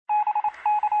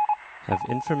Have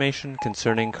information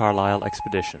concerning Carlisle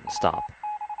expedition. Stop.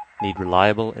 Need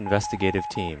reliable investigative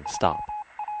team. Stop.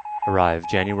 Arrive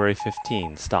January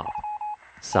 15. Stop.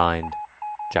 Signed,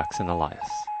 Jackson Elias.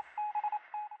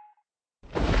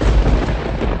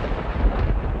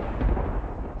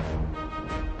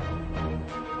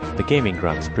 The Gaming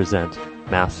Grunts present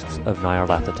Masks of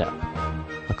Nyarlathotep,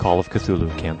 a Call of Cthulhu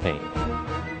campaign.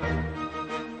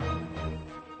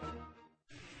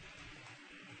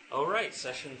 Alright,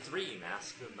 Session 3,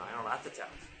 Masks of Nyarlathotep.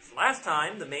 So last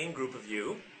time, the main group of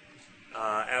you,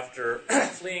 after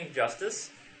fleeing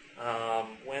justice,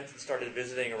 went and started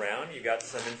visiting around. You got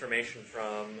some information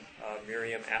from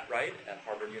Miriam Atwright at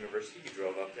Harvard University. You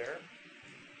drove up there.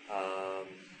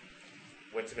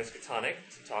 Went to Miskatonic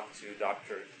to talk to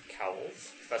Dr.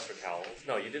 Cowles, Professor Cowles.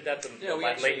 No, you did that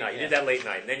late night. You did that late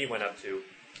night, and then you went up to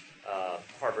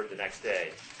Harvard the next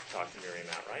day to talk to Miriam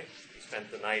Atwright. You spent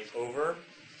the night over,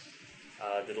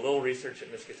 did a little research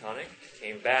at Miskatonic,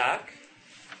 came back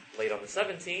late on the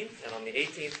 17th, and on the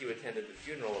 18th you attended the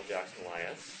funeral of Jackson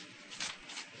Elias,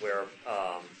 where,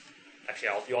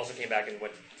 you also came back and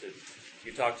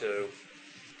you talked to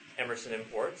Emerson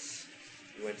Imports.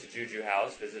 You went to Juju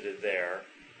House, visited there,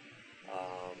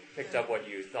 picked up what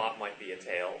you thought might be a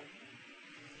tale,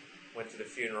 went to the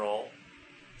funeral,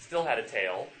 still had a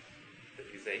tale that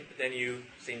you think, but then you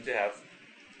seem to have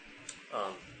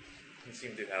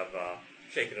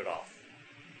shaken it off.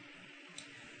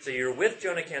 So you're with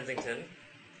Jonah Kensington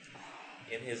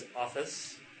in his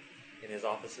offices, he's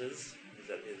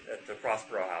at the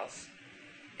Prospero house,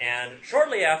 and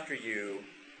shortly after you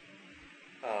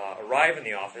arrive in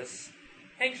the office,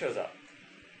 Hank shows up,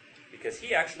 because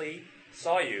he actually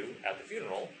saw you at the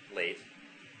funeral late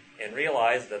and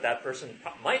realized that that person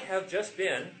might have just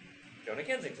been Jonah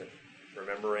Kensington,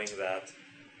 remembering that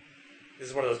this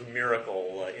is one of those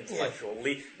miracle intellectual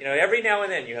leap. You know, every now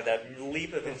and then you have that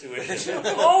leap of intuition.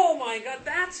 Oh my God,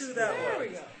 that's who that was. There we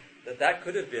go. That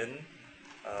could have been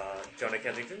Jonah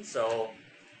Kensington. So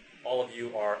all of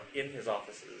you are in his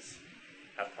offices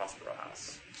at Prospero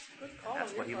House. Good call.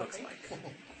 That's what he looks like.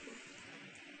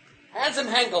 Handsome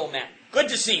Hank, old man. Good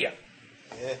to see you.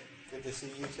 Yeah, good to see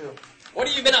you too. What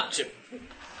have you been up to?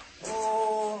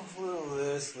 Oh, little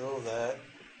this, little that.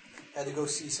 Had to go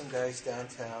see some guys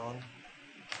downtown.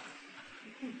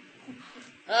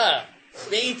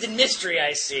 Bathed in mystery,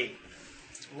 I see.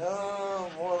 No,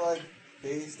 more like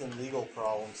bathed in legal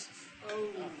problems.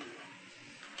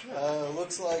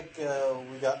 Looks like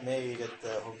we got made at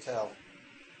the hotel.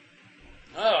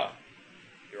 Oh.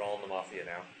 You're all in the mafia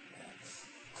now.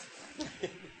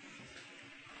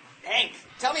 Hank,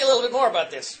 tell me a little bit more about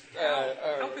this.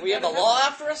 We have the law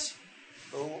after us?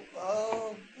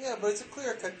 Yeah, but it's a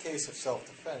clear-cut case of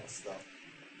self-defense, though.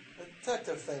 The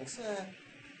detective thinks,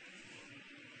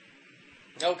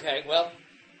 Okay, well,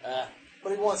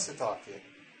 But he wants to talk to you.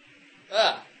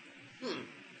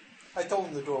 I told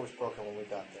him the door was broken when we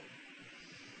got there.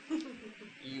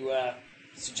 You,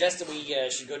 suggest that we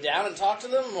should go down and talk to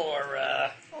them, or,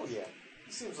 Oh, yeah.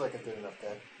 He seems like a good enough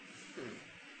guy.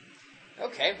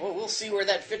 Okay, well, we'll see where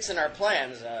that fits in our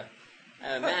plans. I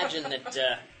imagine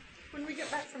that, when we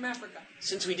get back from Africa.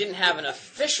 since we didn't have an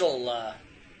official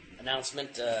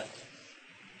announcement, they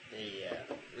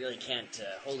really can't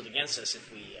hold it against us if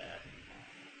we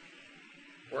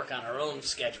work on our own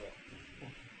schedule.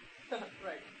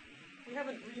 Right. We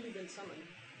haven't really been summoned.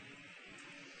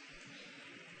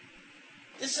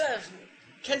 This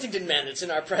Kensington man that's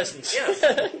in our presence.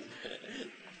 Yes.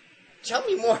 Tell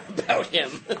me more about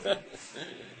him.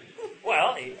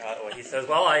 Well, he says,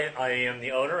 well, I am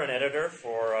the owner and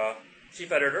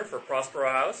chief editor for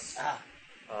Prospero House.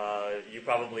 You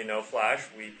probably know Flash.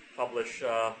 We publish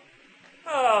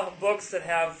books that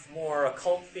have more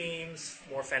occult themes,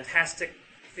 more fantastic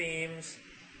themes,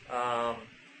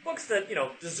 books that,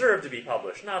 deserve to be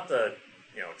published, not the,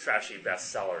 trashy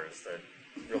bestsellers that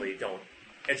really don't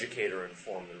educate or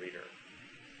inform the reader.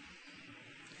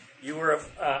 You were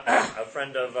a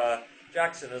friend of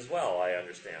Jackson as well, I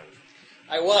understand.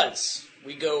 I was.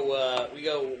 We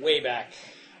go way back.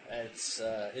 It's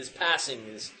his passing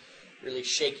is really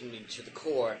shaking me to the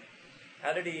core.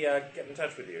 How did he get in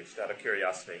touch with you, just out of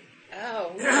curiosity?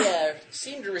 Oh, we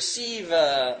seemed to receive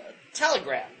a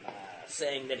telegram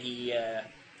saying that he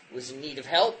was in need of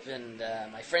help, and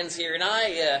my friends here and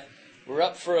I were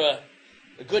up for a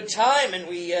good time, and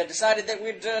we decided that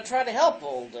we'd try to help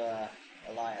old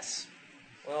Elias.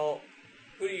 Well,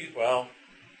 do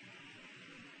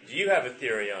you have a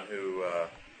theory on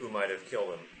who might have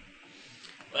killed him?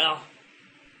 Well,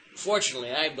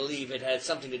 fortunately, I believe it had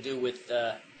something to do with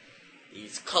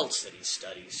these cults that he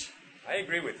studies. I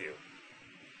agree with you.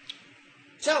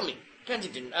 Tell me,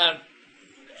 Kensington,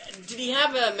 did he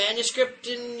have a manuscript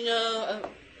in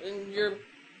your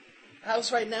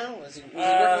house right now? Was he working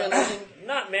on anything?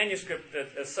 Not manuscript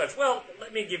as such. Well,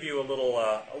 let me give you a little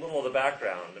of the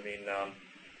background. I mean,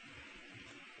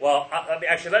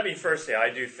 actually, let me first say I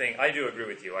do agree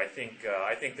with you. I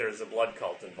think there's a blood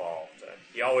cult involved.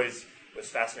 He always was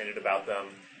fascinated about them.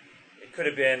 It could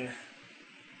have been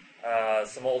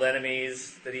some old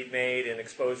enemies that he'd made in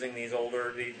exposing these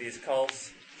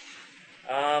cults.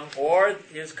 Or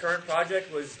his current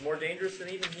project was more dangerous than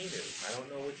even he knew. I don't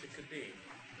know which it could be.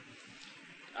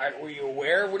 All right, were you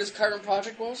aware of what his current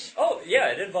project was? Oh, yeah,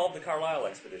 it involved the Carlisle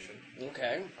expedition.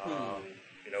 Okay.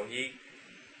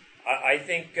 I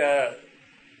think,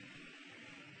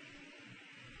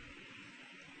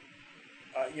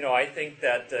 I think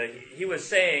that he was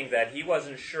saying that he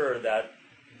wasn't sure that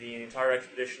the entire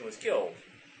expedition was killed.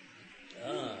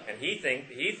 And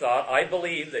I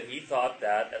believe that he thought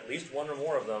that at least one or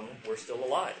more of them were still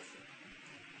alive.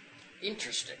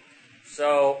 Interesting.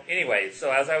 So, anyway,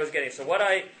 as I was getting,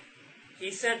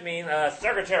 he sent me,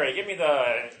 secretary, give me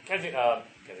the Kensington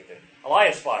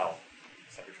Elias file.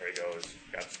 Secretary goes,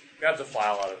 grabs a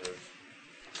file out of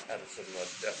some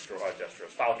desk drawers,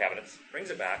 file cabinets, brings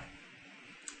it back.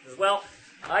 Says, well,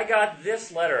 I got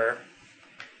this letter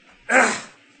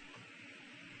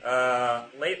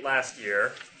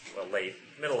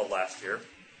middle of last year.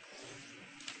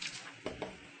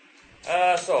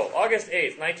 August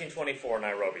 8th, 1924,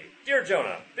 Nairobi. Dear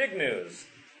Jonah, big news.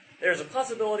 There's a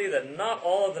possibility that not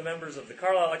all of the members of the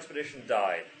Carlisle expedition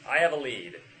died. I have a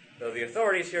lead. Though the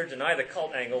authorities here deny the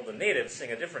cult angle, the natives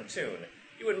sing a different tune.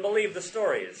 You wouldn't believe the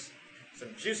stories.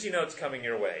 Some juicy notes coming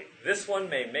your way. This one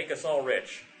may make us all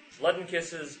rich. Blood and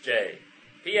kisses, Jay.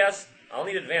 P.S. I'll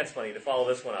need advance money to follow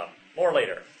this one up. More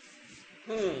later.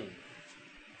 Interesting.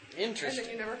 And then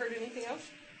you never heard anything else?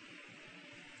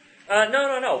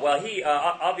 No. Well, he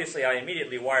obviously I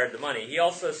immediately wired the money. He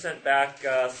also sent back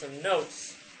some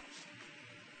notes.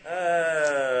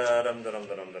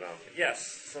 Yes,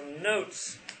 some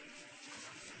notes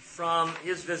from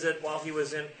his visit while he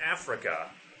was in Africa.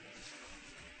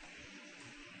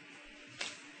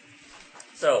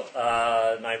 So,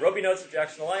 Nairobi notes of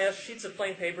Jackson Elias, sheets of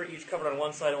plain paper, each covered on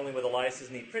one side only with Elias's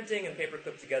neat printing, and paper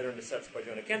clipped together into sets by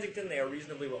Jonah Kensington. They are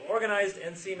reasonably well organized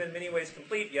and seem in many ways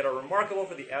complete, yet are remarkable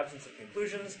for the absence of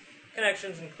conclusions,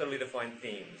 connections, and clearly defined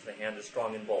themes. The hand is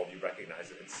strong and bold. You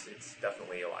recognize it. It's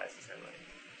definitely Elias's handwriting.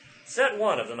 Set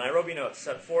 1 of the Nairobi notes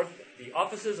set forth the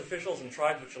offices, officials, and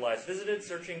tribes which Elias visited,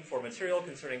 searching for material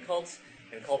concerning cults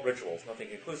and cult rituals. Nothing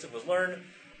conclusive was learned,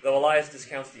 though Elias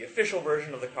discounts the official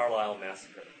version of the Carlisle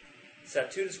massacre.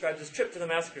 Set 2 describes his trip to the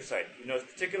massacre site. He notes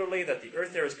particularly that the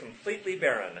earth there is completely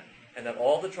barren, and that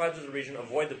all the tribes of the region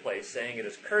avoid the place, saying it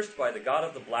is cursed by the god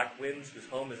of the black winds, whose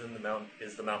home is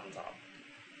the mountaintop.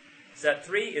 Set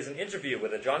 3 is an interview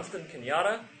with a Johnston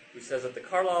Kenyatta, who says that the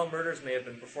Carlisle murders may have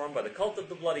been performed by the cult of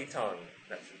the bloody tongue.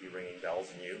 That should be ringing bells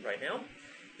in you right now.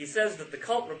 He says that the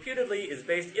cult reputedly is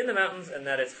based in the mountains, and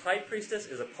that its high priestess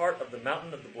is a part of the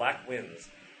mountain of the black winds.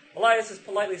 Elias is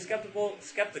politely skeptical,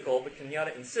 but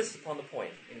Kenyatta insists upon the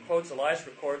point. In quotes, Elias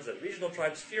records that regional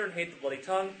tribes fear and hate the bloody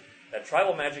tongue, that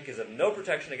tribal magic is of no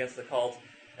protection against the cult,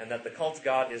 and that the cult's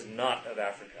god is not of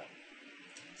Africa.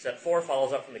 Set 4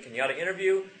 follows up from the Kenyatta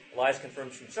interview. Elias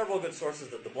confirms from several good sources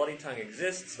that the bloody tongue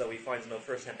exists, though he finds no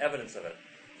first-hand evidence of it.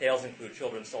 Tales include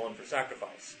children stolen for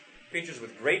sacrifice. Creatures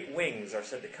with great wings are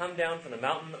said to come down from the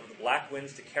mountain of the black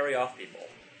winds to carry off people.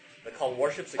 The cult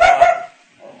worships a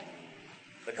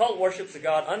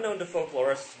god unknown to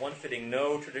folklorists, one fitting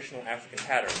no traditional African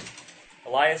pattern.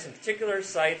 Elias in particular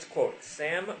cites, quote,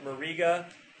 Sam Mariga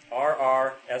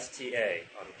RRSTA,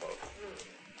 unquote.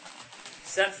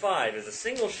 Set 5 is a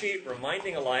single sheet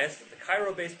reminding Elias that the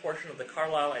Cairo-based portion of the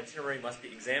Carlisle itinerary must be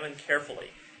examined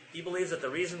carefully. He believes that the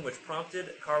reason which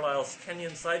prompted Carlisle's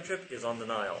Kenyan side trip is on the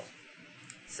Nile.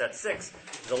 Set 6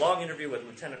 is a long interview with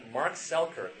Lieutenant Mark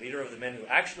Selkirk, leader of the men who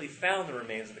actually found the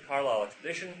remains of the Carlisle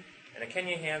expedition, and a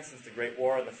Kenyan hand since the Great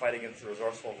War and the fight against the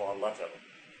resourceful Von Leto.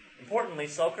 Importantly,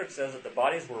 Selkirk says that the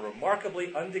bodies were remarkably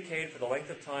undecayed for the length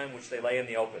of time which they lay in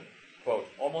the open, quote,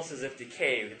 almost as if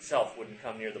decay itself wouldn't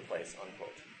come near the place,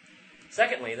 unquote.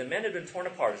 Secondly, the men had been torn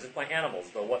apart as if by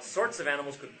animals, though what sorts of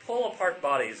animals could pull apart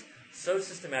bodies so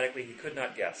systematically he could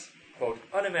not guess, quote,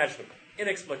 unimaginable,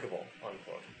 inexplicable,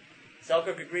 unquote.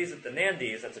 Selkirk agrees that the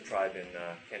Nandis, that's a tribe in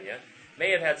Kenya, may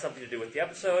have had something to do with the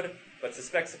episode, but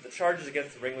suspects that the charges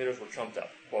against the ringleaders were trumped up.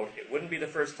 Quote, it wouldn't be the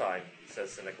first time, he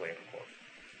says cynically, unquote.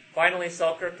 Finally,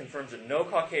 Selkirk confirms that no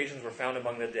Caucasians were found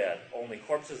among the dead. Only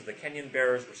corpses of the Kenyan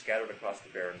bearers were scattered across the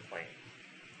barren plain.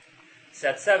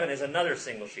 Set 7 is another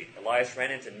single sheet. Elias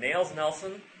ran into Nails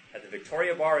Nelson, at the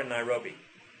Victoria Bar in Nairobi.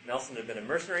 Nelson had been a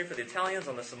mercenary for the Italians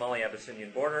on the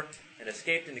Somali-Abyssinian border and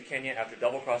escaped into Kenya after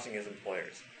double-crossing his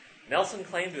employers. Nelson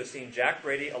claimed to have seen Jack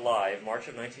Brady alive March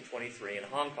of 1923 in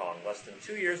Hong Kong, less than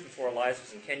 2 years before Elias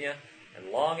was in Kenya,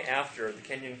 and long after the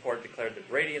Kenyan court declared that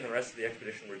Brady and the rest of the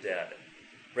expedition were dead.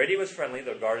 Brady was friendly,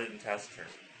 though guarded and taciturn.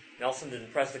 Nelson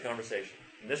didn't press the conversation.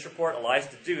 In this report, Elias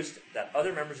deduced that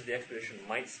other members of the expedition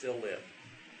might still live.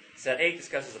 Set 8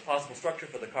 discusses a possible structure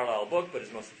for the Carlyle book, but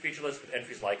is mostly featureless, with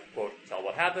entries like, quote, tell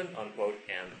what happened, unquote,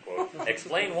 and, quote,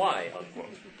 explain why,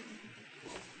 unquote.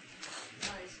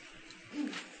 Nice.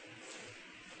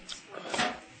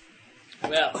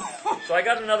 Well, So I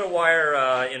got another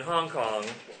wire in Hong Kong,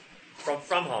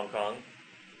 from Hong Kong,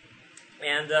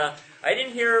 and I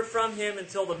didn't hear from him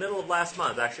until the middle of last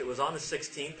month. Actually, it was on the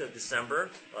 16th of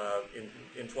December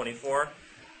in 24.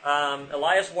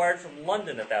 Elias wired from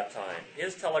London at that time.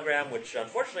 His telegram, which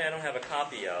unfortunately I don't have a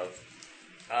copy of,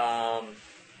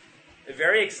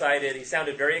 very excited. He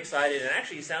sounded very excited, and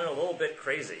actually he sounded a little bit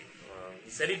crazy. He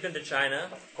said he'd been to China.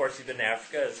 Of course, he'd been to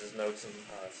Africa, as his notes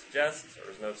suggest, or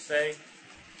his notes say.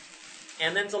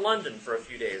 And then to London for a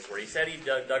few days, where he said he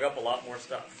dug up a lot more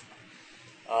stuff.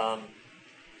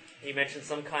 He mentioned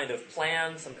some kind of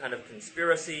plan, some kind of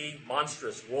conspiracy,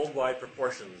 monstrous worldwide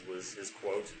proportions was his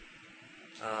quote.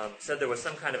 Said there was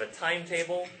some kind of a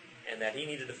timetable, and that he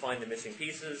needed to find the missing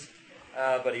pieces,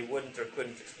 but he wouldn't or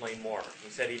couldn't explain more.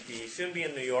 He said he'd soon be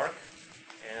in New York,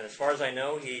 and as far as I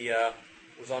know, he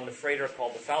was on the freighter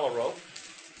called the Fallow Rope.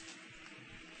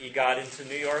 He got into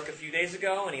New York a few days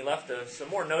ago, and he left some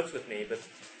more notes with me, but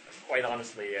quite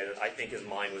honestly, I think his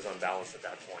mind was unbalanced at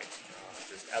that point.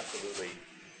 Just absolutely.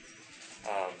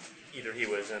 Either he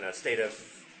was in a state of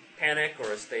panic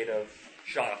or a state of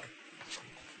shock.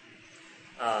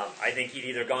 I think he'd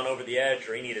either gone over the edge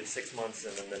or he needed 6 months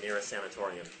in the nearest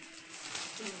sanatorium.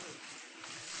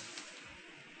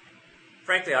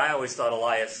 Frankly, I always thought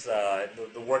Elias,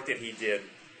 the work that he did,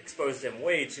 exposed him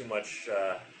way too much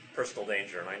personal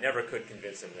danger, and I never could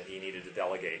convince him that he needed to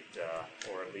delegate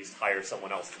or at least hire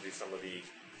someone else to do some of the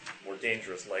more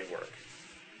dangerous legwork.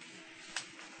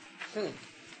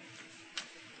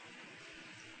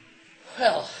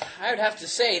 Well, I would have to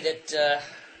say that,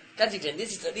 Dunsington,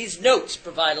 these notes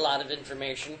provide a lot of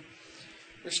information.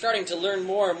 We're starting to learn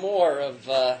more and more of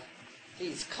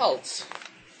these cults.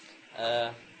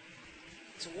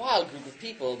 It's a wild group of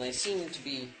people, and they seem to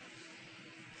be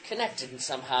connected in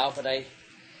somehow, but I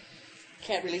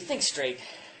can't really think straight.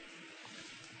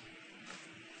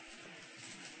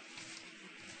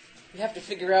 We have to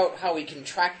figure out how we can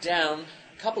track down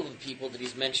a couple of the people that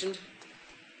he's mentioned.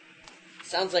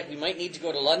 Sounds like we might need to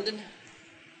go to London,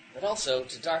 but also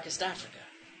to Darkest Africa.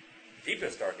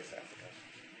 Deepest, Darkest Africa.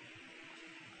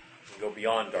 You go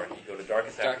beyond Dark. You go to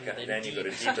Darkest Africa, and then you go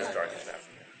to Deepest, Darkest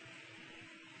Africa.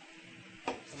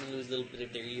 Someone lose a little bit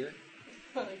of their ear.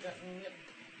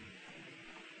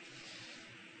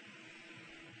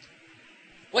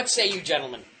 What say you,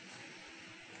 gentlemen?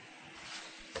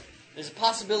 There's a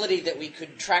possibility that we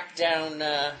could track down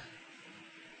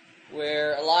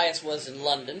where Elias was in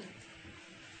London.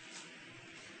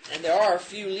 And there are a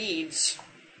few leads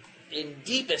in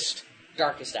Deepest,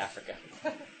 Darkest Africa.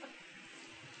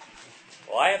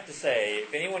 Well, I have to say,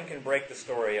 if anyone can break the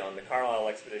story on the Carlyle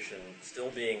expedition still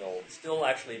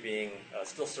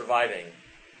surviving,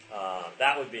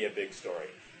 that would be a big story.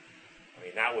 I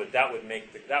mean, that would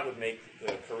make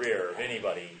the career of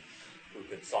anybody who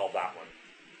could solve that one.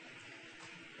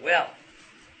 Well,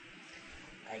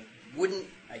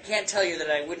 I can't tell you that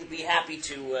I wouldn't be happy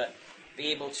to be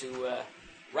able to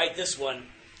write this one.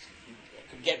 It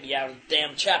could get me out of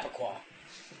damn Chappaqua.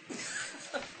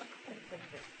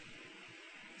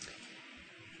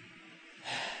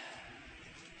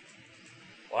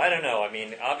 Well, I don't know. I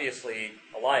mean, obviously,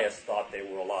 Elias thought they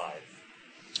were alive.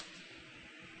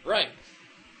 Right.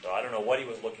 So I don't know what he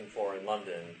was looking for in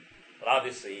London, but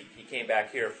obviously he came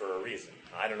back here for a reason.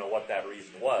 I don't know what that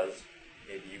reason was.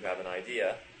 Maybe you have an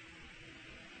idea.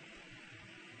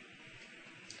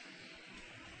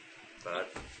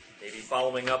 But maybe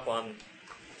following up on,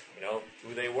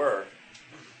 who they were.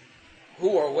 Who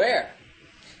or where?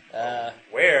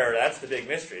 Where, that's the big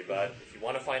mystery, but if you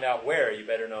want to find out where, you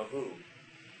better know who.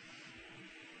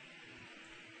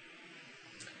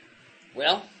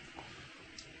 Well,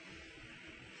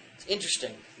 it's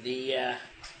interesting. These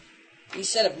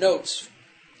set of notes,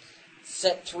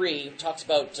 set 3, talks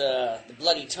about the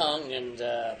bloody tongue and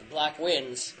the black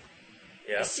winds.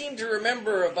 Yeah. I seem to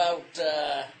remember about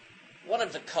one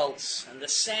of the cults and the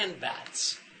sand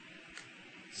bats.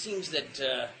 Seems that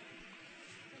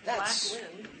that's Black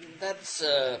wind. that's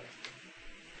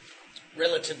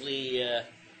relatively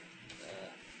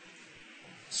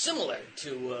similar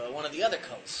to one of the other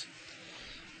cults.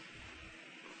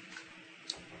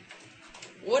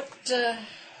 What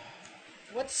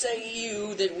say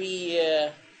you that we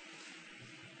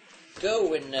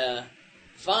go and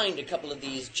find a couple of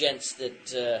these gents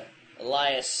that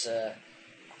Elias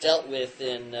dealt with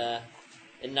in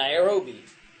Nairobi?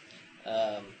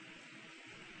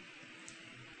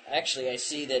 Actually, I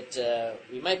see that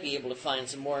we might be able to find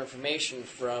some more information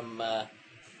from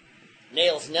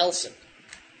Nails Nelson.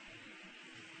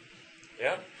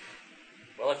 Yeah.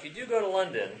 Well, if you do go to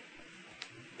London,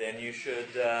 then you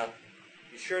should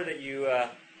be sure that you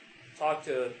talk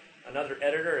to another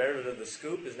editor of The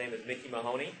Scoop. His name is Mickey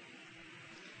Mahoney.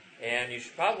 And you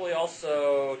should probably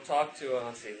also talk to,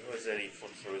 let's see, what was it? He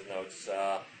flipped through his notes.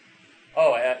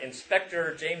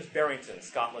 Inspector James Barrington,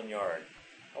 Scotland Yard.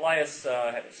 Elias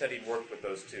said he'd worked with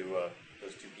those two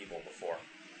people before.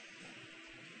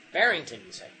 Barrington,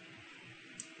 you say?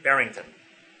 Barrington. Barrington.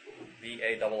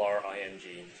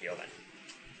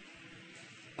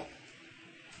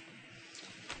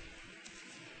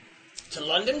 To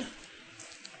London?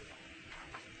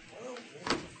 Well,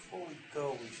 maybe before we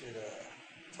go, we should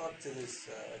talk to this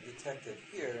detective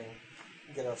here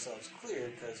and get ourselves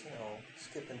cleared, because,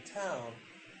 skipping town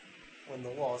when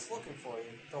the law is looking for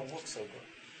you don't look so good.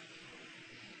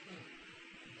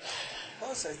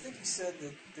 Plus, I think he said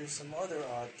that there's some other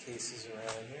odd cases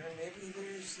around here. Maybe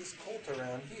there's this cult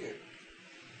around here.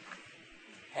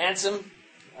 Handsome,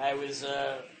 I was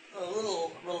a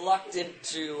little reluctant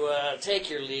to take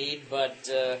your lead, but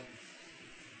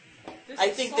I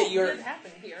think that you're. Did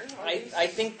happen here. I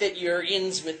think that you're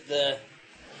ins with the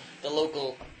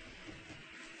local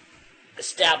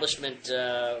establishment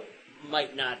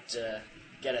might not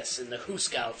get us in the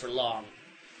hooskow for long.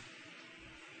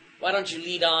 Why don't you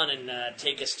lead on and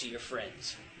take us to your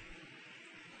friends?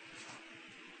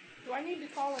 Do I need to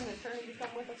call an attorney to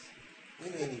come with us? We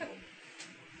may need one.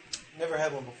 Never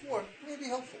had one before. Maybe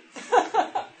helpful.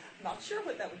 Not sure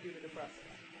what that would do to the process.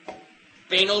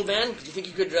 Bane, old man, do you think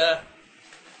you could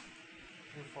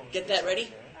get that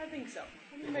ready? I think so.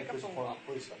 Let me make a phone call.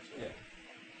 Yeah.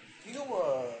 Do you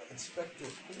know Inspector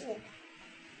Poole?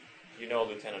 You know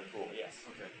Lieutenant Poole, yes.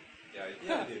 Okay.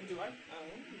 Yeah, I do. Do I?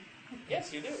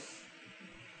 Yes, you do.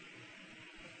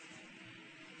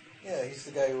 Yeah, he's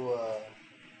the guy who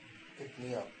picked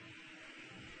me up.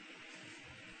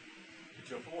 Picked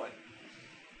you up for what?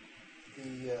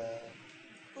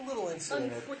 The little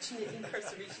incident. Unfortunate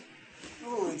incarceration. The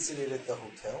little incident at the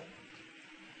hotel.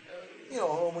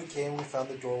 When we came, we found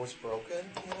the door was broken.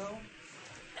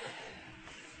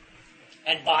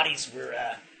 And bodies were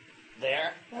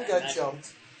there. We got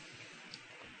jumped.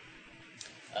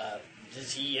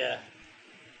 Is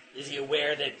he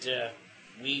aware that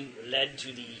we led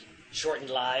to the shortened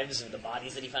lives of the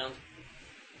bodies that he found?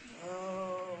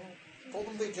 Told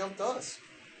them they jumped us.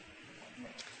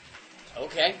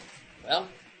 Okay, well.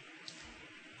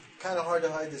 Kind of hard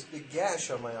to hide this big gash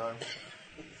on my arm.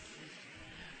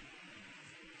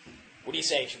 What do you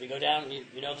say? Should we go down?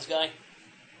 You know this guy?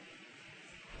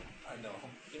 I know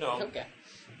him. You know him. Okay.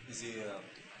 Is he,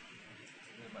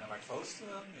 am I close to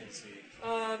him? Is he...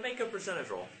 Make a percentage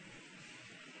roll.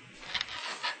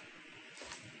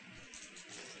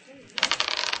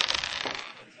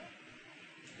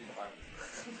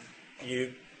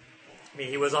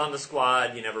 He was on the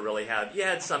squad. You never really had. You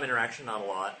had some interaction, not a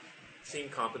lot.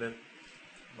 Seemed competent.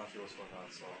 I'm not sure what's going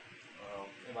on, so...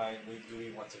 do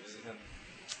we want to visit him?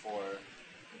 Or...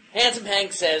 Handsome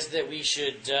Hank says that we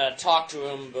should talk to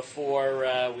him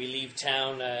before we leave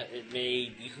town. It may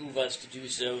behoove us to do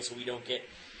so we don't get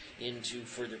into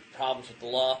further problems with the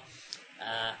law.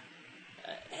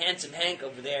 Handsome Hank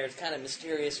over there is kind of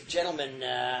mysterious gentleman.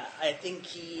 I think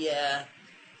he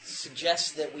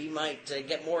suggests that we might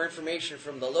get more information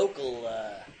from the local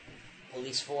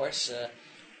police force.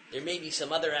 There may be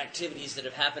some other activities that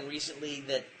have happened recently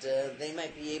that they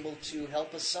might be able to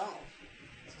help us solve.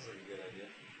 Sounds like a good idea.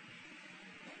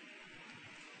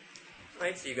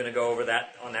 Right, so you're going to go over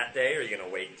that on that day, or are you going to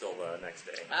wait until the next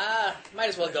day? Might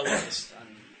as well go with this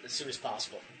as soon as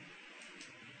possible.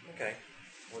 Okay.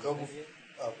 Go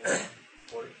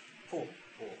Pool. Pool.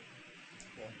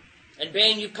 And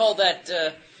Bane, you've called that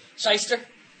shyster?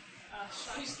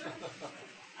 Shyster?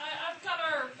 I've got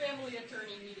our family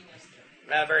attorney meeting us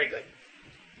there. Very good.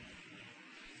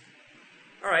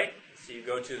 All right, so you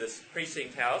go to this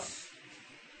precinct house,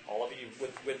 all of you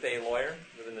with a lawyer,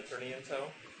 with an attorney in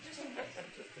tow. Just in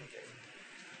case.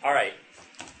 All right.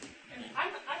 And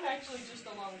I'm actually just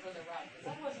along for the ride,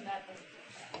 because I wasn't at the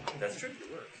hotel. That's true, you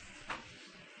were.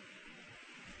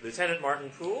 Lieutenant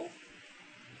Martin Poole.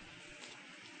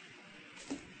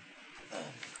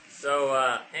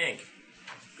 So, Hank,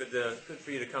 good for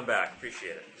you to come back.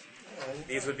 Appreciate it.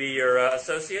 These would be your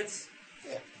associates.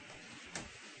 Yeah.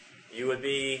 You would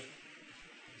be,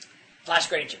 Flash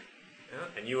Granger.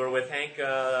 and you were with Hank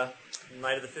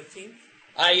night of the 15th.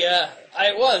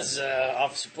 I was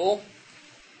Officer Poole.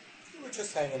 We were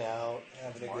just hanging out,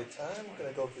 having a good time. We're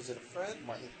gonna go visit a friend.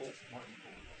 Martin Poole.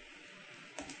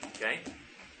 Okay.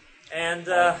 And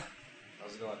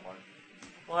How's it going, Martin?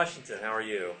 Washington, how are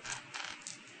you?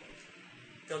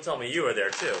 Don't tell me you were there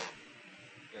too.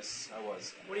 Yes, I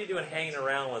was. What are you doing hanging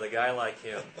around with a guy like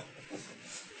him?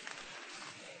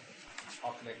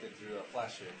 All connected through a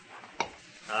flash here.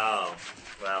 Oh,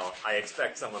 well, I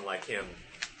expect someone like him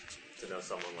to know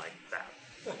someone like that.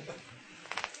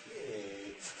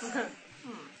 Hey.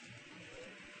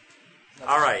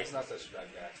 All right. It's not such a bad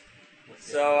guy.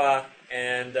 So,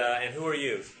 and who are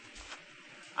you?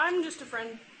 I'm just a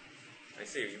friend. I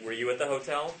see. Were you at the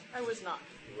hotel? I was not.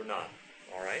 You were not.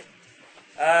 All right.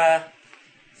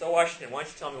 So Washington, why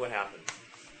don't you tell me what happened?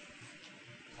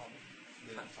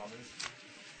 Thomas?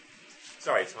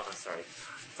 Sorry,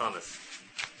 Thomas.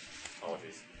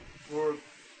 Apologies. We're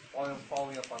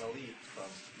following up on a lead from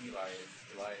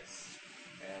Elias,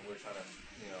 and we're trying to,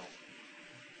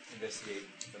 investigate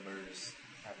the murders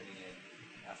happening in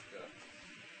Africa.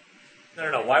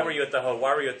 No. Why were you at the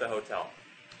hotel?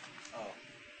 Oh.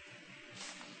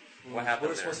 What happened We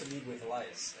were there? supposed to meet with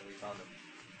Elias, and we found him.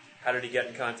 How did he get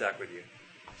in contact with you?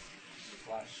 The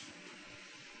Flash.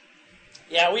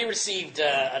 Yeah, we received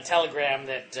a telegram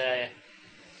that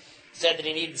said that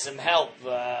he needed some help,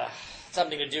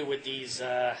 something to do with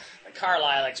the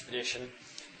Carlisle expedition.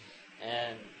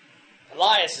 And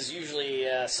Elias is usually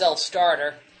a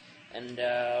self-starter, and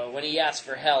when he asked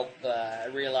for help, I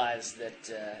realized that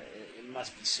it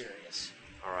must be serious.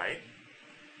 All right.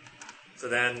 So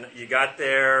then you got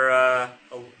there.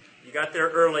 You got there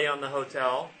early on the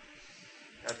hotel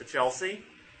at the Chelsea.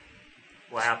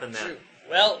 What happened then? True.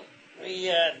 Well,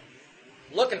 we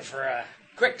looking for a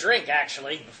quick drink,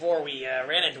 actually, before we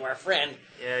ran into our friend.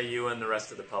 Yeah, you and the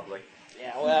rest of the public.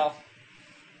 Yeah, well,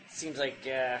 seems like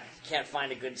can't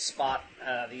find a good spot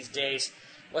these days.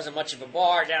 Wasn't much of a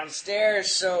bar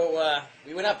downstairs, so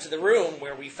we went up to the room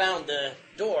where we found the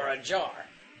door ajar.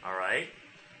 All right.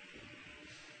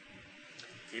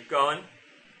 Keep going.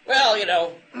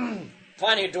 Well,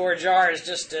 finding a door ajar is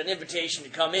just an invitation to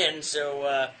come in,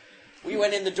 so we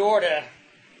went in the door to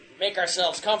make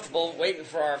ourselves comfortable, waiting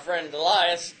for our friend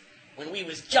Elias, when we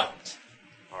was jumped.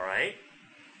 All right.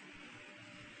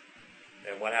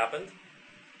 And what happened?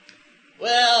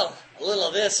 Well, a little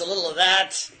of this, a little of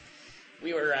that.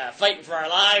 We were fighting for our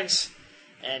lives,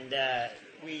 and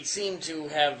we seem to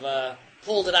have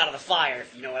pulled it out of the fire,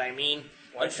 if you know what I mean.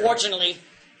 Unfortunately,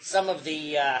 some of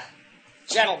the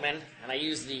gentlemen, and I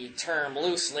use the term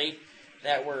loosely,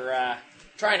 that were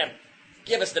trying to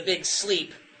give us the big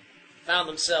sleep, found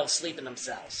themselves sleeping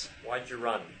themselves. Why'd you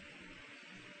run?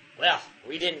 Well,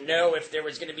 we didn't know if there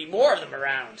was going to be more of them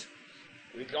around.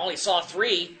 We only saw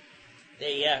 3.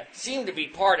 They seemed to be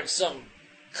part of some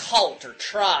cult or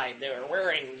tribe. They were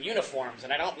wearing uniforms,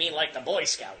 and I don't mean like the Boy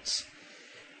Scouts.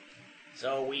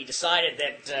 So we decided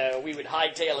that we would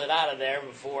hightail it out of there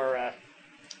before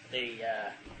the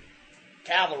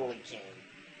cavalry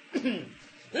came.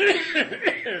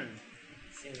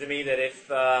 Seems to me that if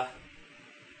the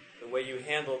way you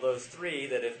handled those 3,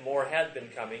 that if more had been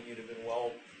coming, you'd have been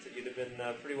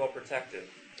pretty well protected,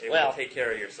 able to take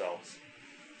care of yourselves.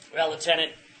 Well,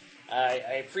 Lieutenant,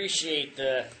 I appreciate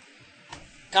the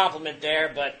compliment there,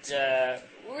 but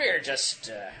we're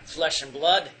just flesh and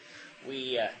blood.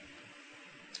 We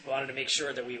wanted to make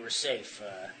sure that we were safe.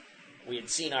 We had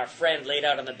seen our friend laid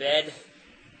out on the bed.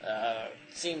 It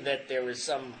seemed that there was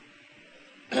some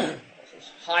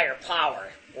higher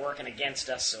power working against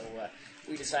us, so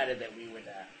we decided that we would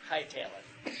hightail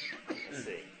it. Let's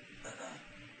see.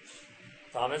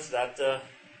 Thomas, that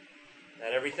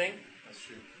everything? That's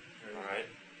true.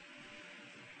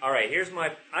 All right.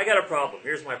 I got a problem.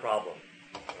 Here's my problem.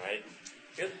 All right.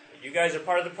 Good. You guys are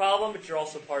part of the problem, but you're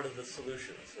also part of the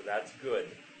solution. So that's good,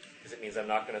 because it means I'm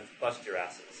not going to bust your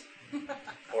asses,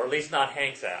 or at least not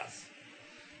Hank's ass.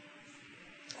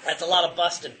 That's a lot of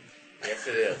busting. Yes,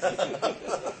 it is.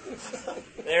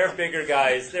 They're bigger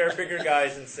guys. They're bigger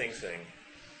guys in Sing Sing.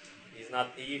 He's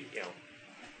not.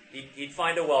 He'd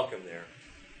find a welcome there.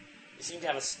 You seem to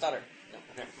have a stutter.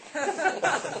 No.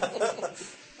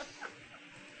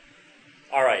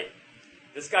 All right.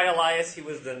 This guy Elias, he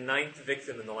was the 9th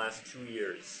victim in the last 2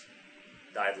 years.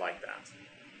 Died like that.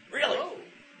 Really?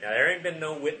 Now, there ain't been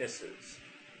no witnesses.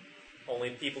 Only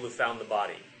people who found the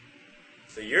body.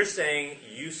 So you're saying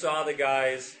you saw the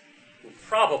guys who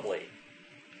probably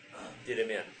did him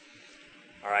in.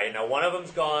 All right, now one of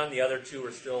them's gone. The other two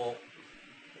are still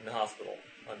in the hospital,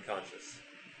 unconscious.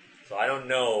 So I don't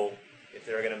know if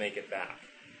they're going to make it back.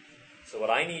 So what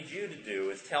I need you to do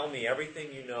is tell me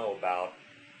everything you know about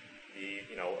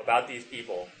about these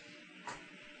people,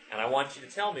 and I want you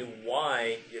to tell me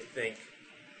why you think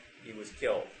he was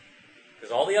killed.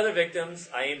 Because all the other victims,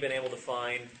 we ain't been able to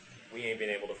find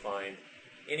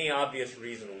any obvious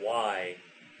reason why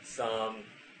some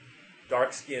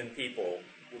dark-skinned people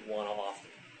would want to off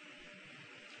them.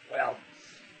 Well,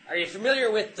 are you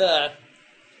familiar with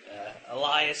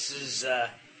Elias's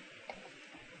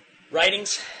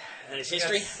writings and his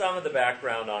history? Got some of the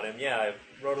background on him, yeah. I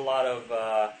wrote a lot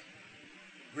of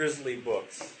grisly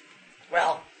books.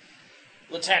 Well,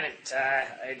 Lieutenant,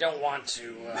 I don't want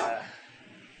to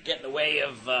get in the way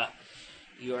of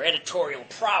your editorial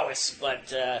prowess,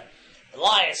 but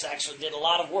Elias actually did a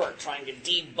lot of work trying to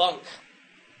debunk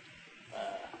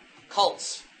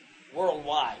cults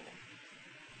worldwide.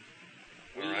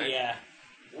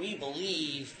 We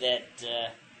believe that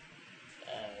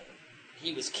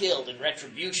he was killed in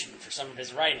retribution for some of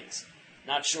his writings.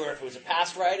 Not sure if it was a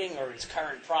past writing or his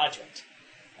current project.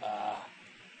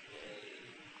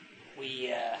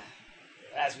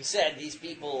 As we said, these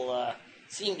people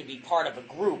seem to be part of a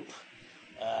group.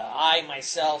 I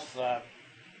myself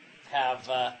have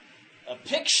a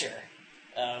picture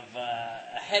of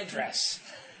a headdress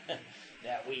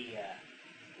that we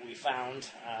found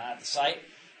at the site.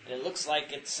 It looks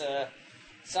like it's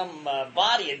some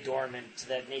body adornment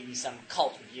that maybe some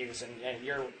cult would use, and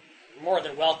you're more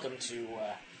than welcome to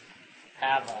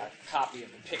have a copy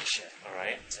of the picture. All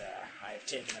right. That I have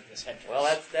taken of this headdress. Well,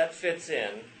 that fits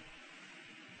in.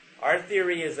 Our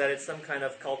theory is that it's some kind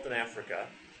of cult in Africa,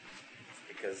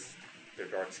 because they're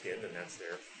dark-skinned and that's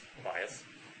their bias.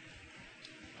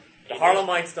 The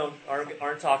Harlemites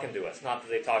aren't talking to us. Not that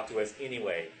they talk to us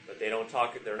anyway, but they're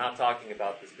not talking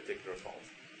about this particular cult.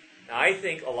 Now, I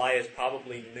think Elias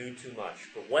probably knew too much,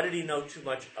 but what did he know too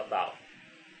much about?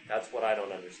 That's what I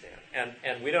don't understand.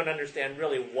 And we don't understand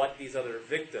really what these other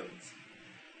victims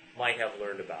might have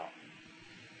learned about.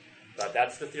 But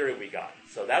that's the theory we got.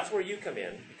 So that's where you come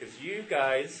in, because you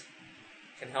guys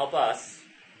can help us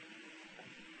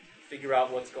figure out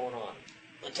what's going on.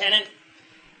 Lieutenant,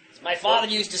 as my father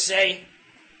used to say,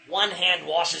 one hand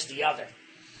washes the other.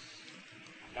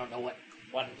 I don't know what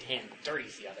one hand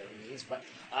dirties the other means, but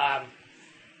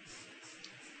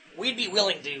we'd be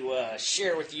willing to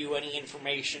share with you any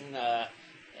information,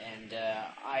 and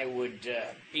I would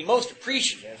be most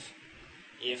appreciative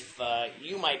if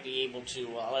you might be able to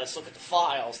let us look at the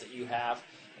files that you have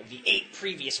of the 8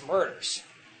 previous murders.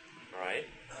 All right,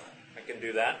 I can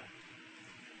do that.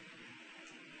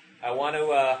 I want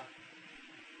to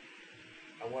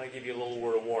give you a little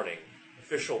word of warning,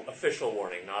 official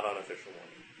warning, not unofficial warning.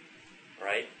 All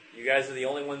right, you guys are the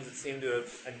only ones that seem to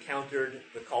have encountered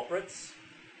the culprits.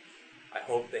 I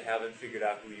hope they haven't figured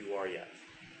out who you are yet.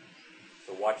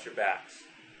 So watch your backs,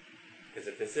 because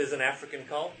if this is an African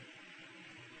cult,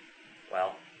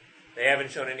 well, they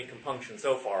haven't shown any compunction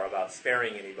so far about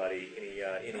sparing anybody,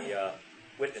 any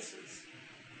witnesses.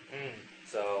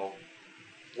 So,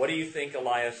 what do you think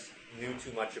Elias knew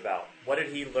too much about? What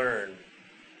did he learn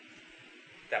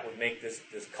that would make this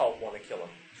cult want to kill him?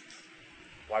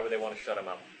 Why would they want to shut him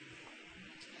up?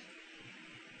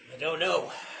 I don't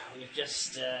know. We've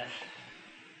just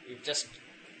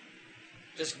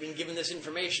been given this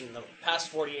information in the past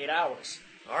 48 hours.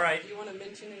 All right. Do you want to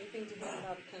mention anything to him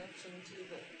about a connection to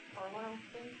the Carlisle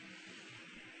thing?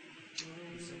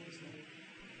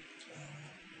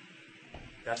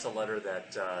 That's a letter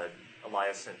that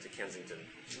Elias sent to Kensington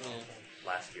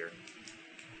last year.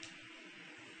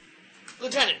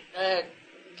 Lieutenant,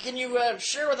 can you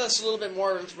share with us a little bit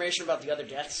more information about the other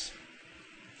deaths?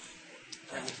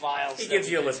 From the files. He gives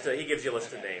you a list of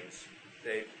names.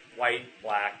 They white,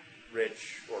 black,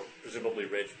 rich, or presumably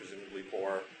rich, presumably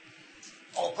poor.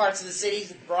 All parts of the city,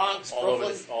 Bronx,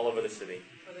 Brooklyn. All over the city.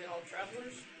 Are they all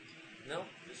travelers? No,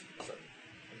 just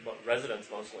residents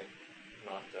mostly,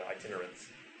 not itinerants.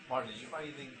 Martin, did you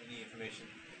find any information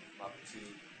about the 2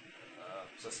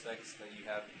 suspects that you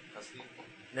have in custody?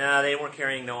 Nah, they weren't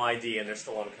carrying no ID and they're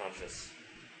still unconscious.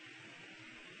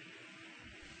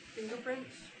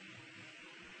 Fingerprints?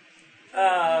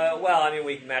 Well, I mean,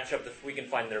 we can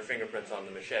find their fingerprints on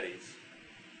the machetes.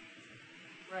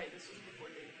 Right, this was before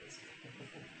database.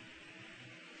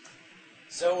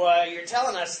 So you're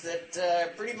telling us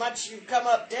that pretty much you've come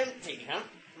up empty, huh?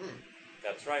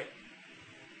 That's right.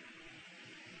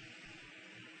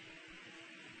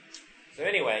 So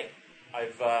anyway,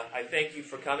 I thank you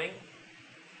for coming.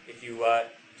 If you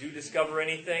do discover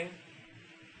anything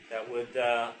that would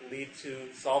lead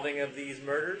to solving of these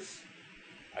murders,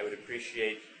 I would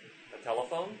appreciate a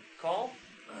telephone call.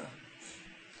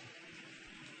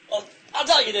 Well, I'll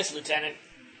tell you this, Lieutenant.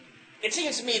 It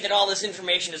seems to me that all this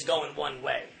information is going one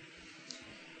way.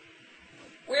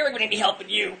 We're going to be helping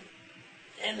you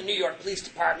and the New York Police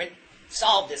Department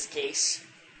solve this case.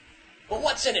 But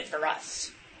what's in it for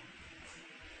us?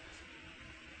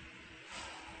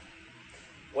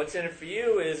 What's in it for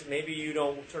you is maybe you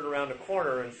don't turn around a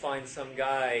corner and find some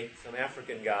guy, some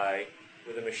African guy,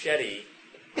 with a machete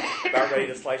about ready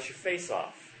to slice your face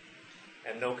off.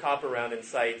 And no cop around in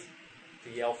sight to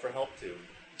yell for help to.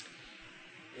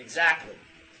 Exactly.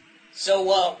 So,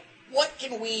 what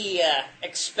can we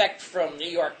expect from New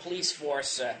York Police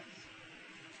Force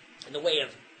in the way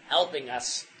of helping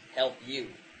us help you?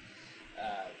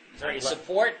 Is there any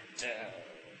support?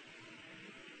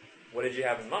 What did you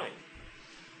have in mind?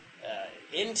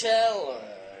 Intel?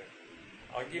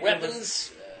 I'll give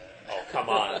Weapons? Oh, come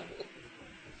on.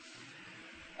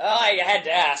 I had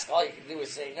to ask. All you can do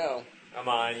is say no. Come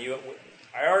on.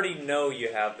 I already know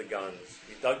you have the guns.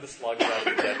 You dug the slugs out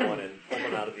of the dead one and pulled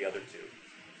them out of the other two.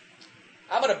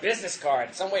 How about a business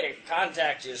card? Some way to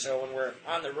contact you so when we're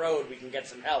on the road we can get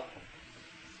some help.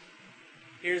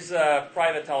 Here's a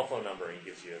private telephone number. He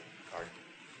gives you a card.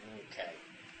 Okay.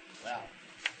 Well,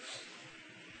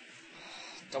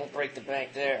 don't break the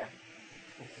bank there.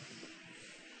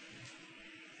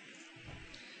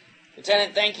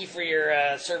 Lieutenant, thank you for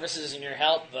your services and your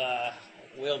help.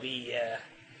 We'll be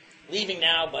leaving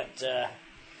now, but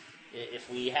if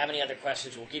we have any other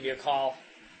questions, we'll give you a call.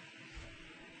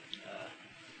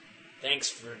 Thanks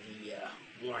for the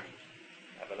warning.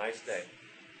 Have a nice day.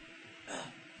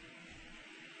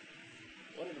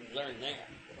 What did we learn there?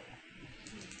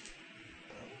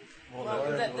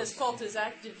 Well, that this cult is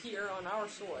active here on our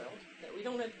soil, that we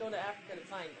don't have to go to Africa to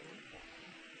find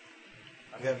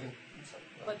them,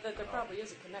 but that there probably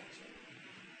is a connection.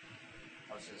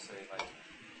 I was going to say, like,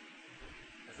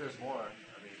 if there's more,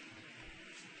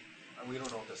 we don't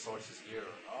know if the source is here.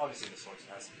 Obviously, the source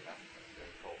has to be Africa.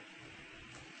 Very cool.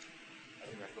 I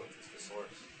think we have to go to the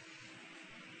source.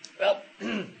 Well,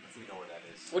 if we know where that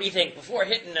is. What do you think? Before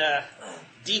hitting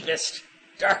deepest,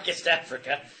 darkest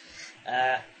Africa,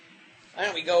 why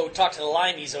don't we go talk to the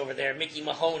Limeys over there, Mickey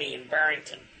Mahoney and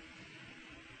Barrington?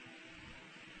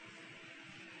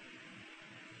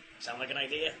 Sound like an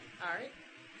idea? All right.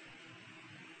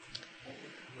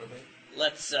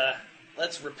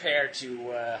 Let's repair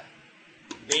to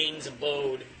Bain's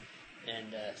abode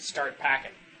and start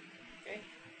packing. Okay.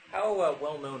 How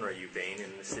well known are you, Bane,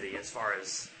 in the city as far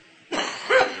as...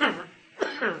 Are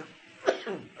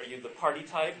you the party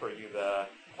type? Are you the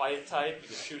quiet type?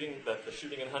 The shooting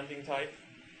and hunting type?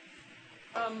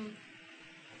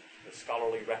 The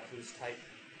scholarly recluse type?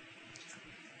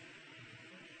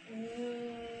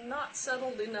 Not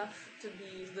settled enough to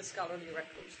be the scholarly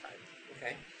recluse type.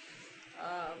 Okay.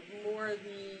 More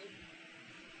the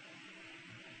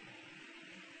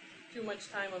too much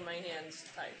time on my hands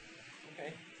type.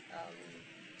 Okay.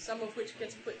 Some of which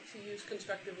gets put to use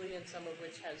constructively and some of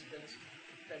which has been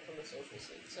spread from the social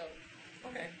scene. So,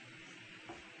 okay.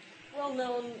 Well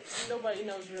known, nobody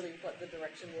knows really what the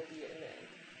direction will be in the end.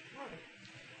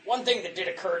 One thing that did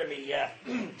occur to me,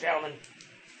 gentlemen,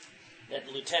 that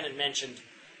the lieutenant mentioned,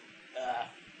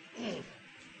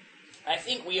 I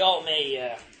think we all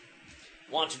may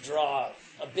want to draw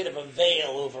a bit of a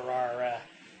veil over our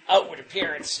outward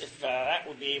appearance if that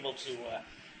would be able to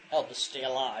help us stay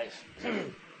alive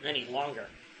any longer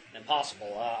than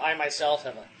possible. I myself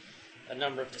have a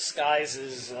number of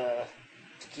disguises to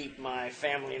keep my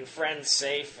family and friends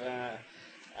safe.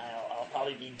 I'll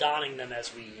probably be donning them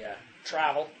as we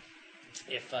travel.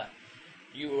 If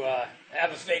you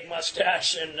have a fake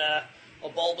mustache and a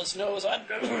bulbous nose, I'd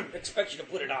expect you to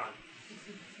put it on.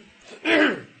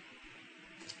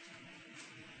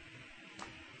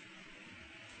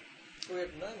 We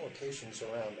have 9 locations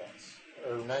around us,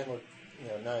 or 9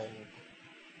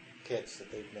 kits that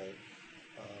they've made.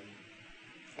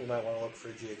 We might want to look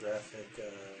for geographic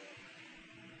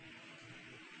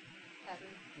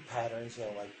patterns.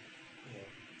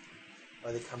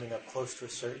 Are they coming up close to a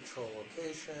central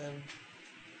location?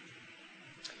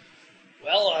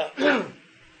 Well,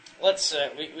 let's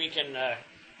we can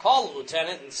call the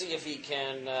lieutenant and see if he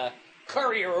can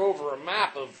courier over a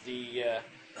map of the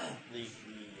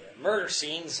murder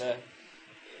scenes.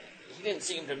 He didn't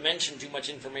seem to mention too much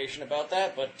information about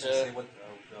that, but say what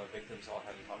victims all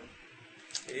had in common.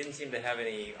 They didn't seem to have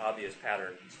any obvious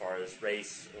pattern as far as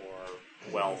race or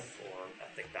wealth or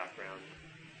ethnic background.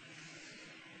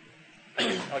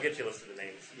 I'll get you a list of the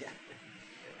names. Yeah.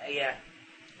 I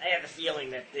had the feeling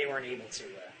that they weren't able to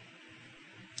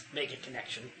make a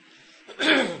connection.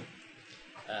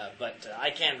 But I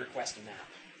can request a nap.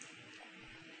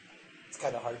 It's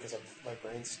kind of hard because my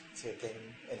brain's ticking,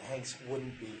 and Hank's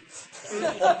wouldn't be.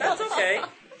 That's okay.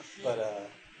 But,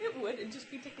 It would. It'd just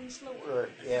be ticking slower. or,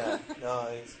 yeah. No,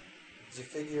 you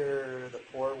figure the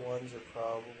poor ones are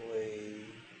probably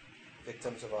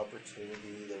victims of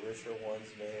opportunity. The richer ones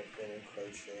may have been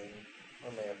encroaching,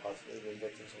 or may have possibly been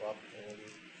victims of opportunity.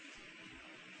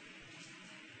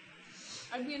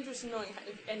 I'd be interested in knowing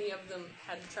if any of them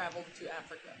had traveled to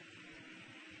Africa.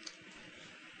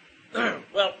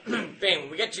 Well, Bane, when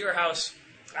we get to your house,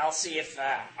 I'll see if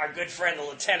our good friend the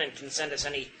lieutenant can send us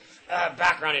any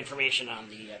background information on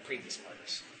the previous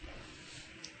murders.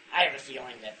 I have a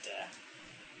feeling that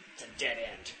it's a dead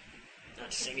end.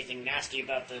 Not to say anything nasty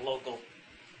about the local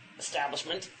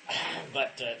establishment,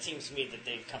 but it seems to me that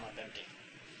they've come up empty.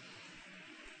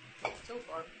 So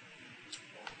far.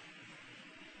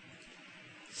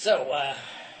 So,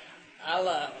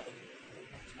 I'll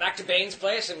back to Bane's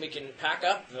place and we can pack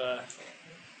up.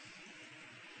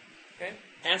 Okay.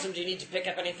 Handsome, do you need to pick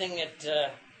up anything at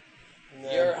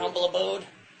Nah, your but- humble abode?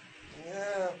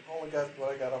 Yeah, only got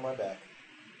what I got on my back.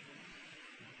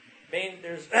 Bane,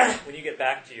 there's when you get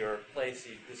back to your place,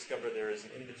 you discover there is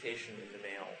an invitation in the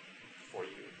mail for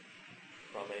you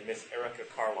from a Miss Erica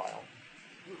Carlyle.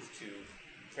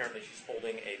 Apparently she's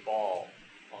holding a ball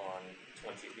on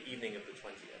the evening of the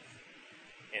 20th,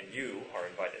 and you are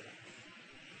invited.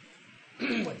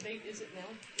 What date is it now?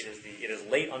 It is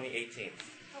late on the 18th.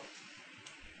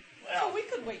 Oh, we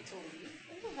could wait till leave.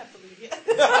 We don't have to leave yet.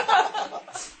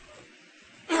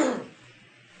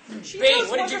 She Bane, does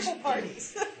what did you- wonderful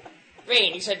parties.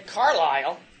 Bane, you said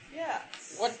Carlisle.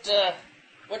 Yes.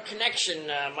 What connection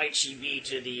might she be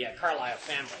to the Carlisle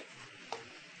family?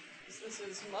 Is this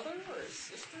his mother or his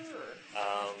sister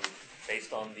or?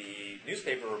 Based on the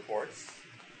newspaper reports,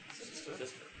 sister.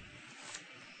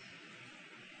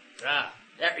 Ah,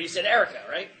 you said Erica,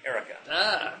 right? Erica.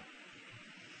 Ah.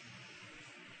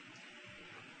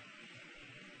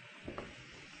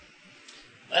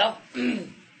 Well,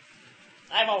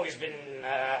 I've always been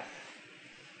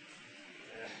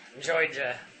enjoyed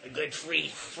a good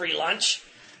free lunch.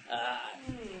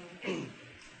 I'm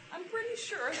pretty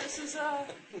sure this is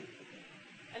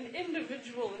an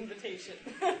individual invitation.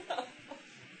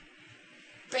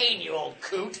 Bane, you old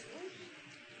coot.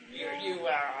 You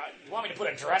want me to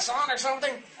put a dress on or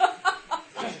something?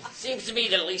 Seems to me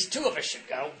that at least two of us should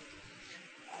go.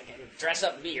 I can dress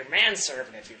up and be your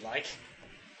manservant if you'd like.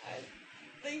 I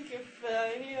think if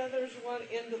any others want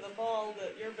into the ball,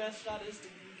 that your best shot is to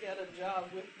get a job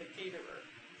with the caterer.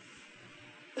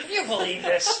 Can you believe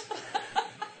this?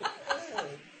 Hey,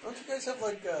 don't you guys have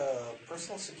like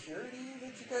personal security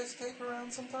that you guys take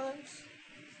around sometimes?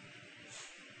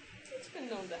 It's been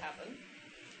known to happen.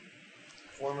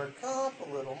 Former cop, a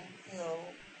little,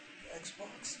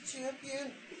 Xbox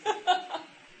champion.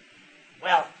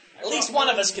 Well, at least one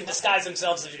of us can disguise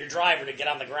themselves as your driver to get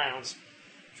on the grounds.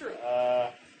 True.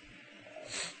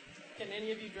 Can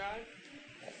any of you drive?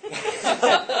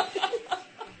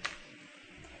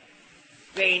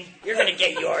 Bane, you're gonna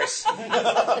get yours.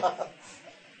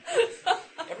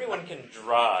 Everyone can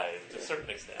drive to a certain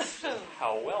extent.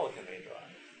 How well can they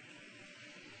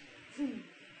drive?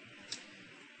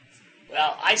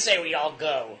 Well, I say we all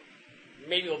go.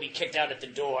 Maybe we'll be kicked out at the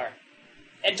door.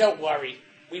 And don't worry,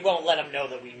 we won't let them know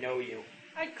that we know you.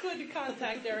 I could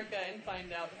contact Erica and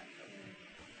find out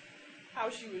how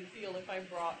she would feel if I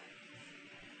brought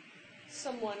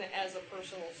someone as a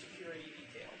personal security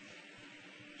detail.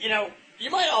 You know, you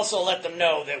might also let them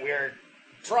know that we're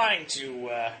trying to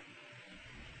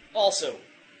also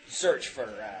search for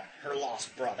her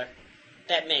lost brother.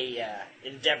 That may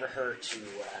endeavor her to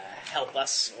help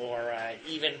us, or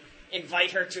even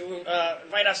invite us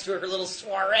to her little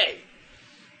soiree.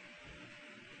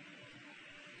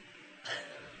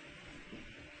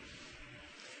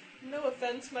 No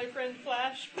offense, my friend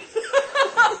Flash.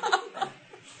 I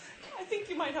think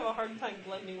you might have a hard time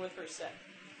blending with her set.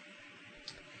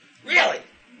 Really?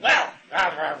 Well,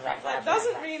 That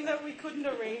doesn't mean that we couldn't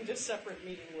arrange a separate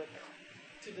meeting with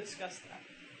her to discuss that.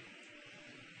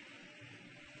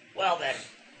 Well then,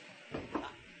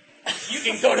 you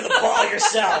can go to the ball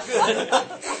yourself,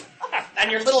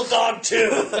 and your little dog too.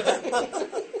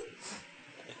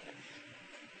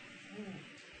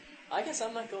 I guess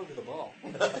I'm not going to the ball.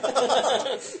 What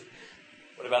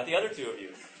about the other two of you?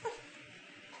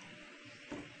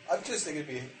 I just think it'd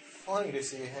be funny to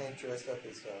see Hank dressed up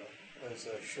as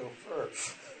a chauffeur.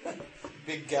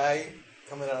 Big guy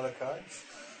coming out of a car.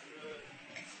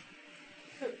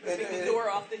 Ripping the door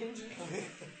off the hinges.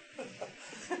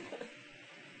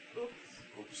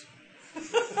 Oops.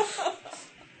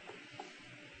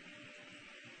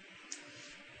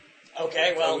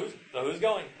 Okay, well, So who's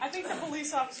going? I think the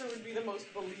police officer would be the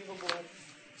most believable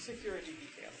security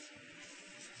detail.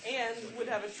 And would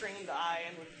have a trained eye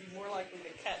and would be more likely to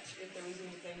catch if there was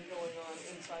anything going on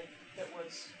inside that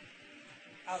was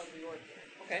out of the ordinary.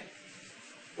 Okay.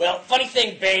 well, funny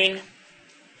thing, Bane.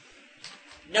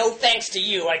 No thanks to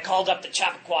you, I called up the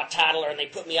Chappaqua Tattler and they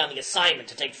put me on the assignment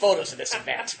to take photos of this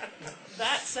event.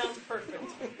 That sounds perfect.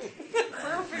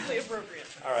 Perfectly appropriate.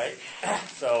 All right.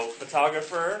 So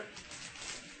photographer,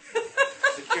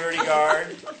 security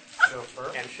guard,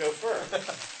 Chauffeur. and chauffeur.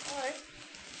 All right.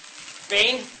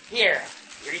 Bane, here.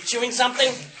 Are you chewing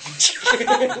something?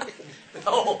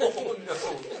 Oh, no.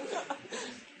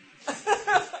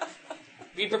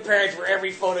 Be prepared for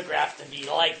every photograph to be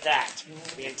like that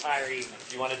the entire evening.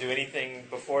 Do you want to do anything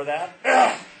before that?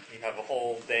 You have a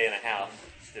whole day and a half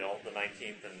still, the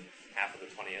 19th and half of the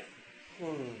 20th.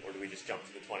 Or do we just jump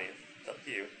to the 20th? It's up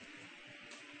to you.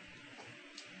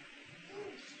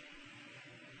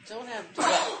 Don't have...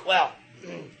 Well,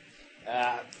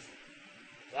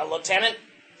 Lieutenant,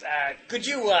 could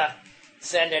you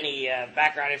send any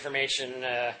background information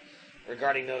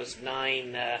regarding those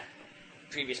 9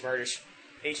 previous murders?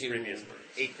 8 previous murders.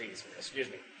 8 previous murders, excuse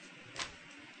me.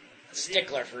 A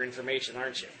stickler for information,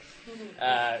 aren't you?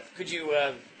 Could you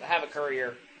have a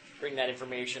courier bring that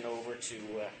information over to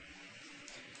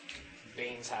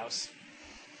Bane's house?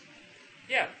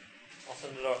 Yeah. I'll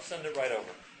send it right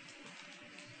over.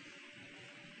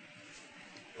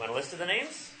 You want a list of the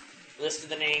names? List of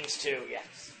the names, too,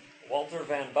 yes. Walter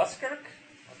Van Buskirk,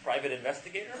 a private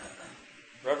investigator.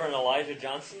 Reverend Elijah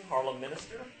Johnson, Harlem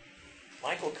minister.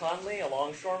 Michael Conley, a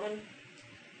longshoreman.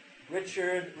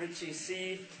 Richie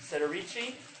C.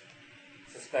 Cederici,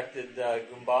 suspected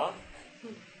Goomba.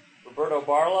 Roberto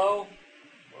Barlow,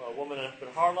 a woman up in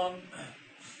Harlem.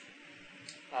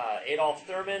 Adolf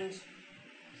Thurmond,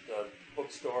 the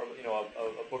bookstore,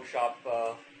 a bookshop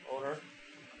owner.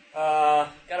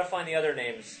 Gotta find the other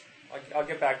names. I'll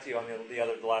get back to you on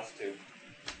the last 2.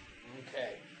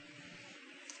 Okay.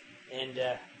 And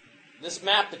this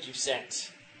map that you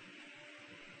sent,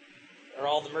 are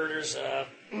all the murders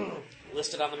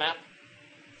listed on the map?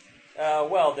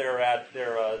 Well, their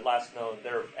last known,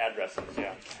 their addresses,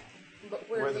 yeah. But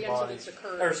where Where the the incidents bodies-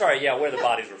 occurred. Or sorry, yeah, where the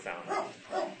bodies were found.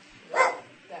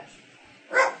 Dash.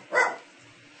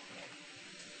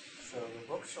 So the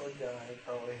bookstore guy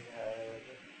probably had.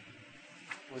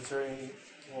 Was there any?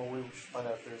 Well, we should find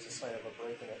out if there's a sign of a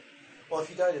break in it. Well, if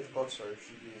he died at the bookstore, there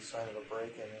should be a sign of a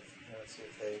break in it. See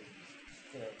if they,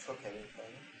 took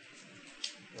anything.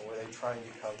 Were they trying to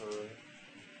cover,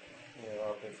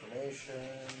 up information?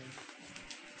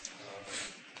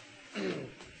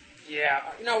 Yeah,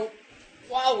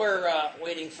 while we're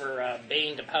waiting for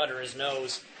Bane to powder his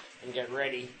nose and get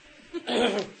ready, Put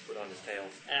on his tail.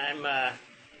 I'm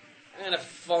gonna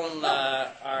phone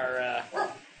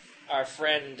our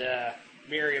friend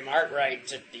Miriam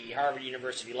Arkwright at the Harvard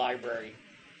University Library.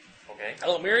 Okay.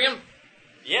 Hello, Miriam.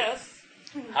 Yes.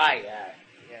 Hi.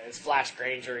 It's Flash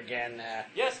Granger again.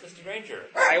 Yes, Mr. Granger.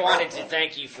 I wanted to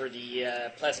thank you for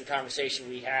the pleasant conversation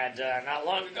we had not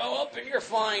long ago up in your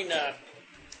fine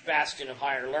bastion of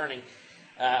higher learning.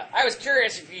 I was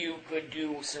curious if you could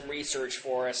do some research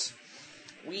for us.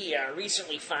 We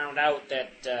recently found out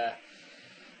that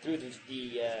through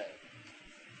the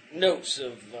notes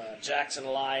of Jackson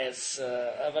Elias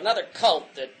of another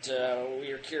cult that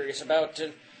we are curious about.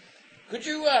 Could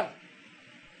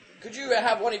you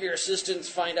have one of your assistants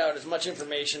find out as much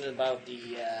information about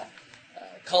the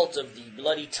cult of the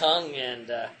Bloody Tongue and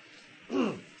the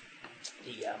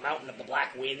Mountain of the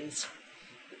Black Winds?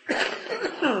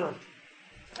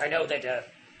 I know that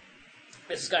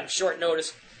this is kind of short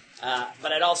notice,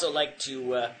 but I'd also like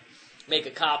to make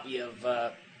a copy of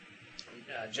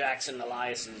Jackson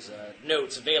Elias's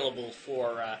notes available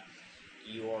for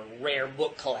your rare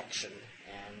book collection,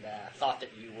 and thought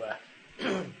that you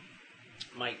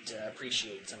might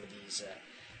appreciate some of these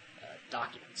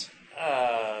documents.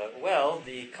 Well,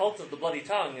 the cult of the Bloody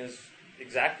Tongue is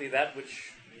exactly that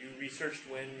which you researched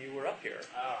when you were up here.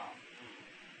 Oh.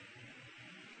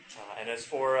 And as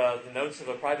for the notes of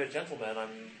a private gentleman,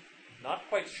 I'm not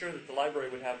quite sure that the library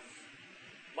would have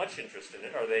much interest in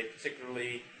it. Are they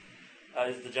particularly...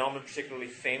 is the gentleman particularly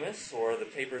famous, or are the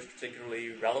papers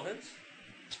particularly relevant?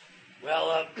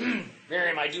 Well,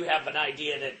 Miriam, I do have an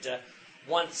idea that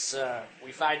once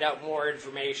we find out more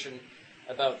information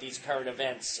about these current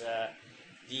events,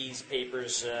 these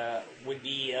papers would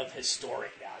be of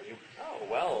historic value. Oh,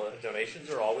 well, donations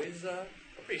are always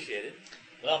appreciate it.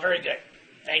 Well, very good.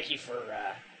 Thank you for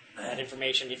that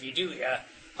information. If you do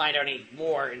find out any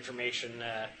more information,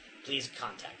 please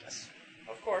contact us.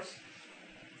 Of course.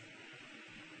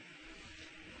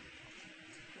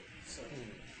 So,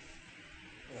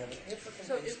 we have an African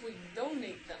So base. if we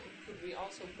donate them, could we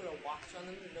also put a watch on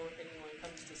them to know if anyone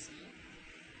comes to see?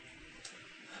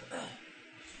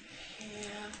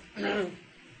 Yeah.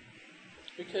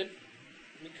 We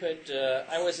could.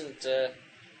 I wasn't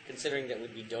considering that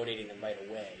we'd be donating them right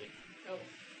away. Oh,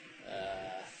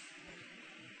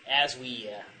 As we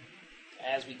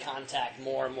contact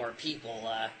more and more people,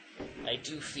 I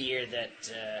do fear that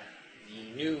the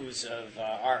news of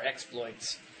our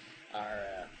exploits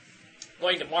are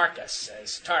going to mark us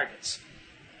as targets.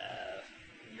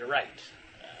 You're right.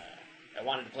 I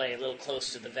wanted to play a little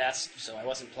close to the vest, so I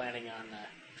wasn't planning on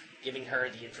giving her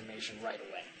the information right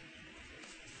away.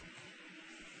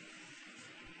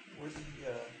 Were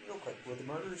real quick, were the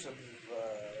murders of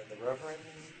the Reverend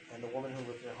and the woman who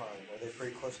lived in Harlem, were they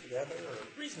pretty close together?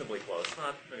 Or? Reasonably close.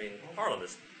 Harlem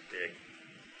is big.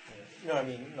 No, I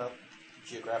mean, not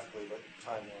geographically, but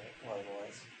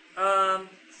timeline-wise.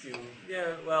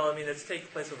 Yeah, well, it's taking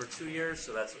place over 2 years,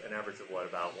 so that's an average of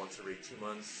about once every 2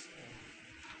 months.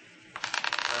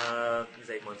 It's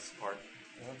 8 months apart.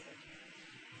 Okay.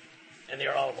 And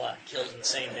they're all killed in the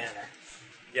same manner.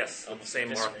 Yes, with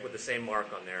the same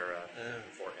mark on their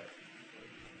forehead.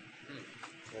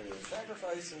 Either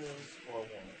sacrifices or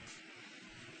warnings.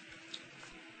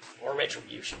 Or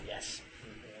retribution, yes.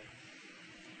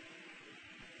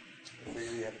 If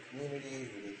we have a community,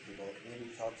 who did people in the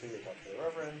community talk to? They talked to the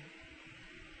Reverend.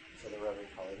 So the Reverend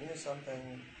probably knew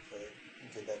something, but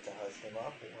did that to hush him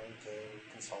up or to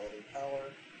consolidate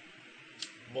power.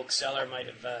 Bookseller might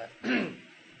have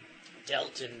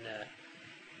dealt in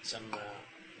some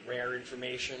rare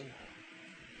information.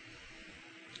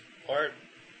 Or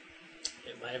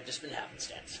it might have just been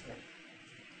happenstance.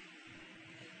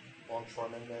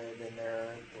 Longshoremen may have been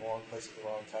there at the wrong place at the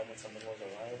wrong time when something was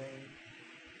arriving.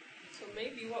 so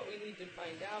maybe what we need to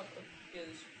find out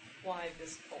is why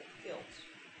this cult kills.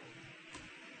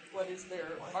 What is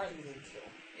their... Why do they kill?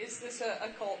 Is this a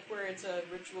cult where it's a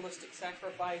ritualistic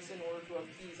sacrifice in order to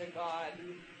appease a god?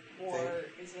 Or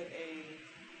is it a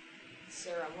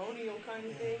ceremonial kind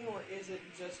of thing? Or is it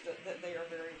just that they are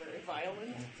very, very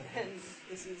violent and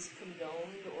this is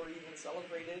condoned or even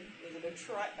celebrated? Is it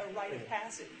a rite of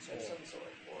passage of some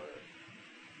sort? Or,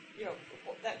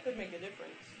 that could make a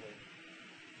difference.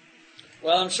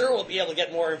 Well, I'm sure we'll be able to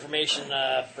get more information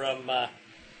from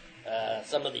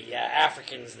some of the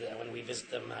Africans when we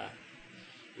visit them.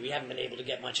 We haven't been able to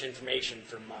get much information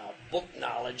from book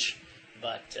knowledge,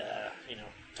 but,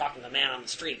 talking to the man on the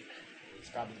street is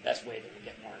probably the best way that we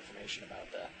get more information about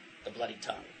the bloody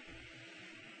tongue.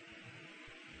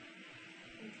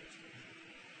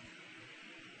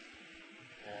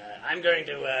 I'm going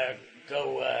to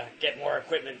go get more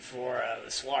equipment for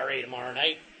the soiree tomorrow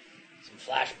night. Some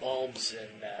flash bulbs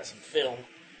and some film.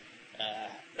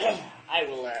 I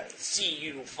will see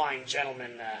you fine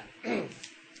gentlemen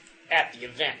at the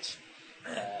event.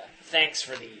 Thanks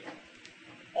for the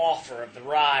offer of the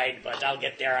ride, but I'll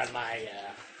get there on my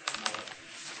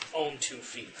own 2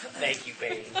 feet. Thank you,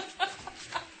 Bane.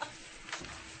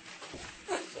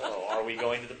 So, are we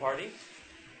going to the party?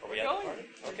 Are we at the party?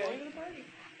 We're going to the party.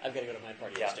 I've got to go to my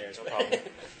party Yeah, upstairs. no problem.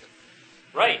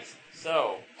 Right,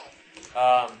 so...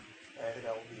 I think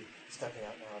I will be stepping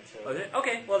out now, too.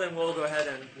 Okay, well then we'll go ahead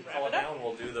and call it now, and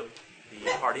we'll do the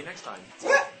party next time.